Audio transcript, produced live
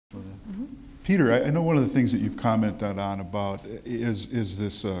Peter, I know one of the things that you've commented on about is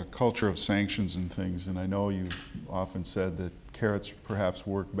this culture of sanctions and things, and I know you've often said that carrots perhaps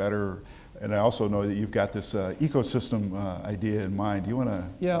work better, and I also know that you've got this ecosystem idea in mind. Do you want to?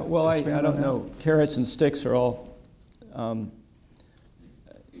 Yeah, well, I don't know. Carrots and sticks are all.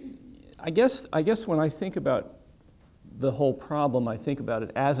 I guess when I think about the whole problem, I think about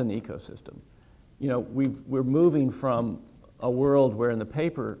it as an ecosystem. You know, we're moving from a world where in the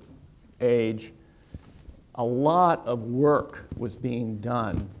paper age, a lot of work was being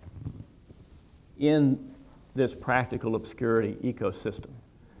done in this practical obscurity ecosystem.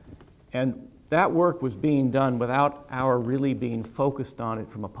 And that work was being done without our really being focused on it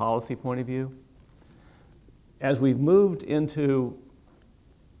from a policy point of view. As we've moved into,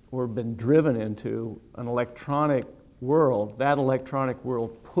 or been driven into, an electronic world, that electronic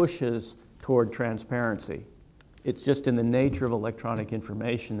world pushes toward transparency. It's just in the nature of electronic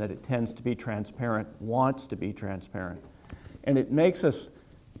information that it tends to be transparent, wants to be transparent. And it makes us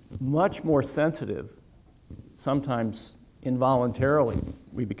much more sensitive. Sometimes involuntarily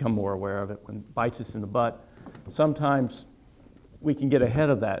we become more aware of it when it bites us in the butt. Sometimes we can get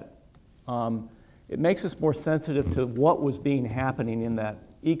ahead of that. It makes us more sensitive to what was being happening in that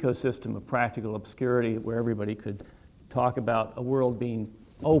ecosystem of practical obscurity where everybody could talk about a world being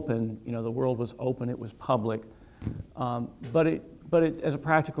open. You know, the world was open, it was public. But as a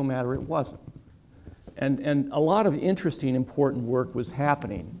practical matter, it wasn't. And a lot of interesting, important work was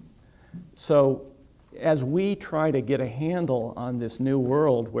happening. So as we try to get a handle on this new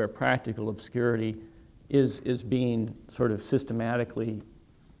world where practical obscurity is being sort of systematically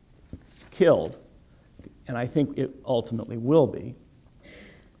killed, and I think it ultimately will be,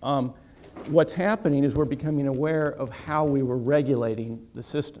 what's happening is we're becoming aware of how we were regulating the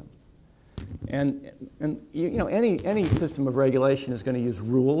system. And you know, any system of regulation is going to use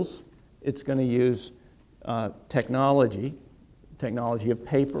rules. It's going to use technology of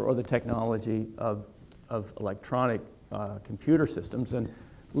paper or the technology of electronic computer systems. And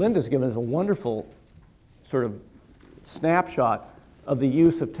Linda's given us a wonderful sort of snapshot of the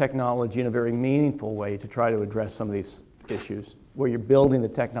use of technology in a very meaningful way to try to address some of these issues, where you're building the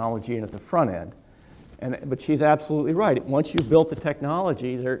technology in at the front end. But she's absolutely right. Once you've built the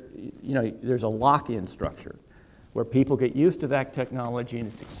technology, there's a lock-in structure where people get used to that technology,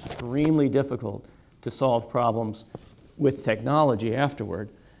 and it's extremely difficult to solve problems with technology afterward.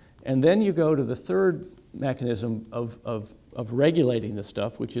 And then you go to the third mechanism of regulating the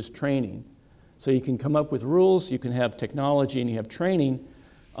stuff, which is training. So you can come up with rules, you can have technology, and you have training.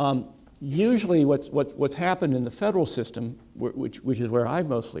 Usually what's happened in the federal system, which is where I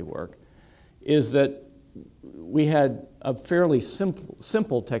mostly work, is that we had a fairly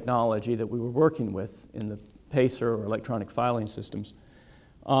simple technology that we were working with in the PACER or electronic filing systems.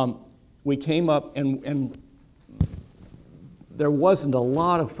 We came up and there wasn't a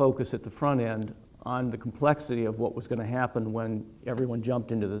lot of focus at the front end on the complexity of what was going to happen when everyone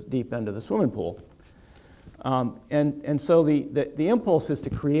jumped into the deep end of the swimming pool. And so the impulse is to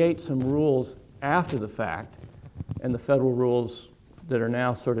create some rules after the fact, and the federal rules that are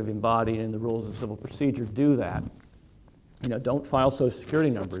now sort of embodied in the rules of civil procedure do that. You know, don't file Social Security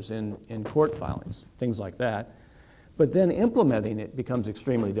numbers in court filings, things like that. But then implementing it becomes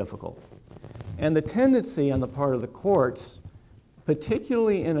extremely difficult. And the tendency on the part of the courts,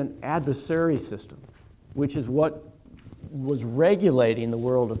 particularly in an adversary system, which is what was regulating the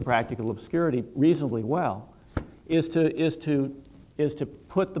world of practical obscurity reasonably well, is to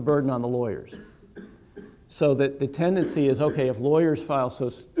put the burden on the lawyers. So that the tendency is, okay, if lawyers file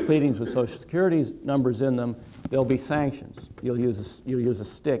pleadings with Social Security numbers in them, there'll be sanctions. You'll use a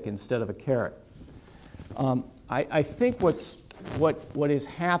stick instead of a carrot. I think what is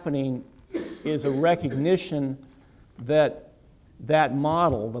happening is a recognition that that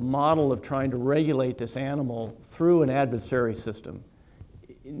model, the model of trying to regulate this animal through an adversary system,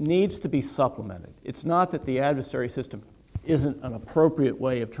 needs to be supplemented. It's not that the adversary system isn't an appropriate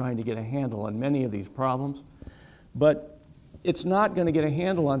way of trying to get a handle on many of these problems, but it's not going to get a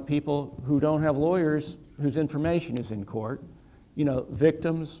handle on people who don't have lawyers whose information is in court. You know,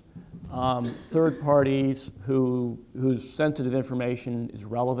 victims, third parties whose sensitive information is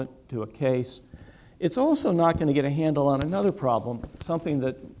relevant to a case. It's also not going to get a handle on another problem, something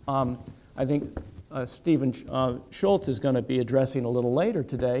that I think Stephen Schultz is going to be addressing a little later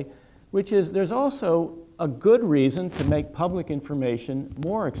today, which is there's also a good reason to make public information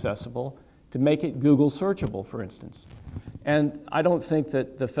more accessible, to make it Google searchable, for instance. And I don't think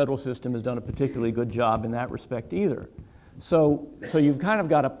that the federal system has done a particularly good job in that respect either. So you've kind of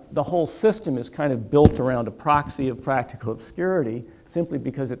got the whole system is kind of built around a proxy of practical obscurity simply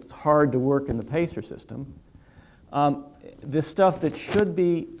because it's hard to work in the PACER system. This stuff that should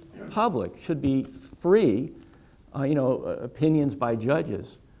be public, should be free, opinions by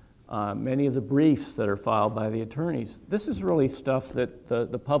judges, many of the briefs that are filed by the attorneys. This is really stuff that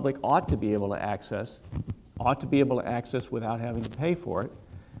the public ought to be able to access without having to pay for it.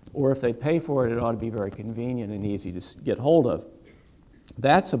 Or if they pay for it, it ought to be very convenient and easy to get hold of.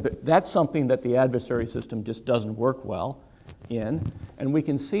 That's something that the adversary system just doesn't work well in, and we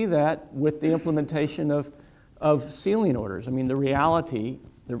can see that with the implementation of sealing orders. I mean, the reality,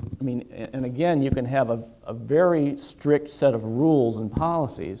 and again, you can have a very strict set of rules and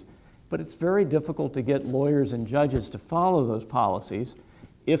policies, but it's very difficult to get lawyers and judges to follow those policies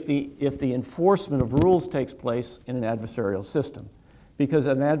if the enforcement of rules takes place in an adversarial system. Because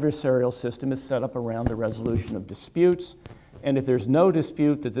an adversarial system is set up around the resolution of disputes, and if there's no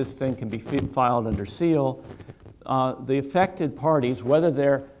dispute that this thing can be filed under seal, the affected parties, whether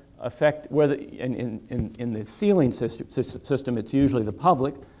they're in the sealing system, it's usually the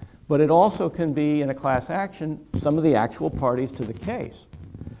public, but it also can be in a class action some of the actual parties to the case.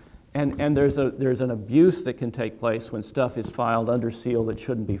 And there's an abuse that can take place when stuff is filed under seal that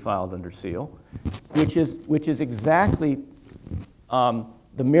shouldn't be filed under seal, which is exactly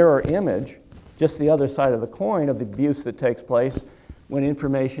the mirror image, just the other side of the coin of the abuse that takes place when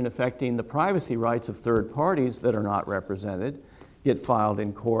information affecting the privacy rights of third parties that are not represented get filed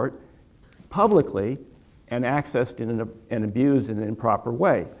in court publicly and accessed and abused in an improper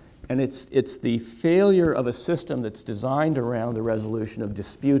way. And it's the failure of a system that's designed around the resolution of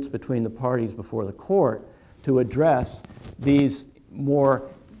disputes between the parties before the court to address these more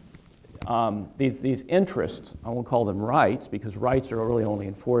these interests. I won't call them rights, because rights are really only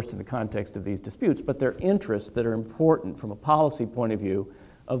enforced in the context of these disputes, but they're interests that are important from a policy point of view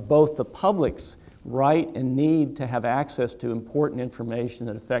of both the public's right and need to have access to important information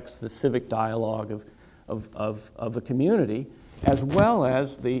that affects the civic dialogue of the community, as well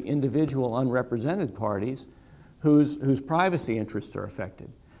as the individual unrepresented parties whose privacy interests are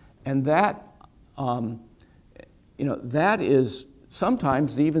affected. And that, that is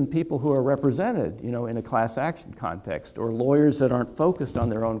sometimes even people who are represented, in a class action context, or lawyers that aren't focused on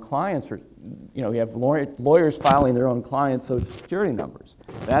their own clients, or, you have lawyers filing their own clients' Social Security numbers.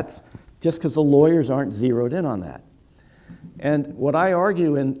 That's just because the lawyers aren't zeroed in on that. And what I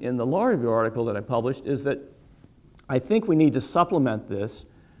argue in the law review article that I published is that I think we need to supplement this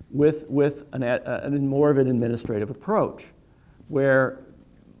with more of an administrative approach, where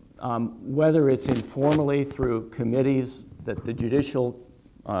whether it's informally through committees that the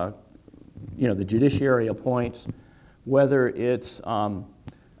the judiciary appoints, whether it's an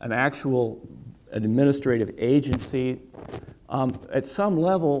administrative agency, at some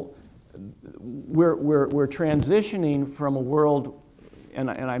level, we're transitioning from a world,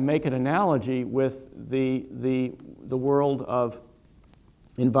 and I make an analogy with the world of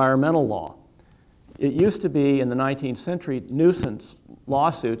environmental law. It used to be in the 19th century, nuisance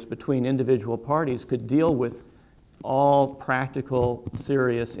lawsuits between individual parties could deal with all practical,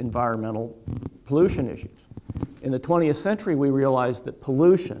 serious environmental pollution issues. In the 20th century, we realized that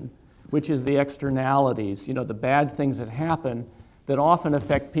pollution, which is the externalities, the bad things that happen that often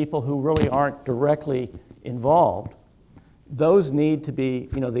affect people who really aren't directly involved, those need to be,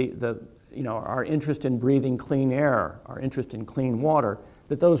 our interest in breathing clean air, our interest in clean water,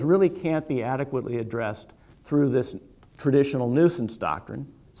 that those really can't be adequately addressed through this traditional nuisance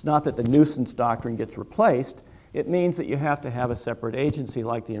doctrine. It's not that the nuisance doctrine gets replaced. It means that you have to have a separate agency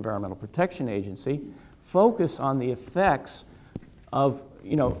like the Environmental Protection Agency focus on the effects of,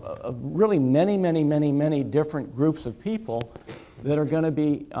 of really many different groups of people that are going to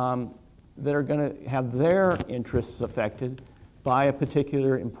be, that are going to have their interests affected by a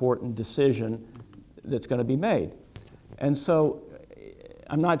particular important decision that's going to be made. And so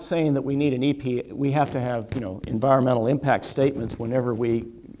I'm not saying that we need an EP, we have to have, environmental impact statements whenever we,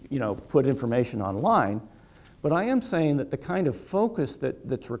 put information online. But I am saying that the kind of focus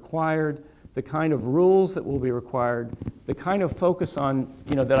that's required, the kind of rules that will be required, the kind of focus on,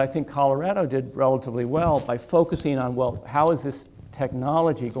 that I think Colorado did relatively well by focusing on, well, how is this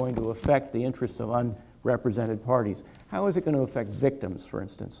technology going to affect the interests of unrepresented parties? How is it going to affect victims, for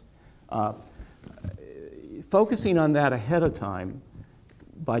instance? Focusing on that ahead of time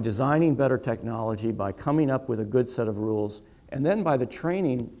by designing better technology, by coming up with a good set of rules, and then by the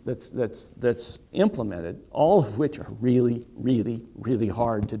training that's implemented, all of which are really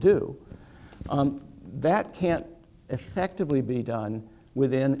hard to do, that can't effectively be done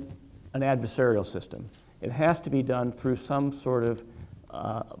within an adversarial system. It has to be done through some sort of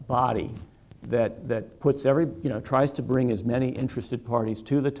body that puts tries to bring as many interested parties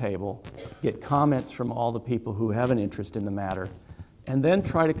to the table, get comments from all the people who have an interest in the matter, and then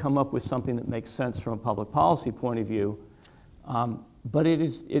try to come up with something that makes sense from a public policy point of view. But it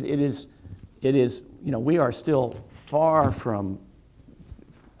is, we are still far from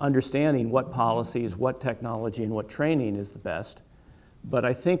understanding what policies, what technology, and what training is the best. But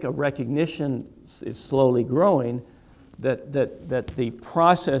I think a recognition is slowly growing that the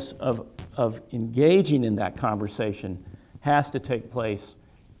process of engaging in that conversation has to take place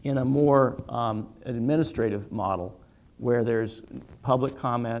in a more administrative model where there's public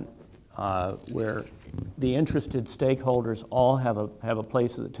comment, where the interested stakeholders all have a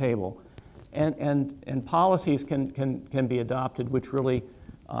place at the table. And policies can be adopted which really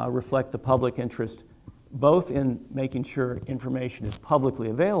reflect the public interest, both in making sure information is publicly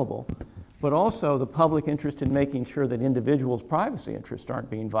available, but also the public interest in making sure that individuals' privacy interests aren't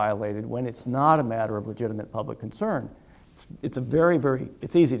being violated when it's not a matter of legitimate public concern. It's a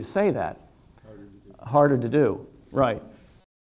it's easy to say that, harder to do, right.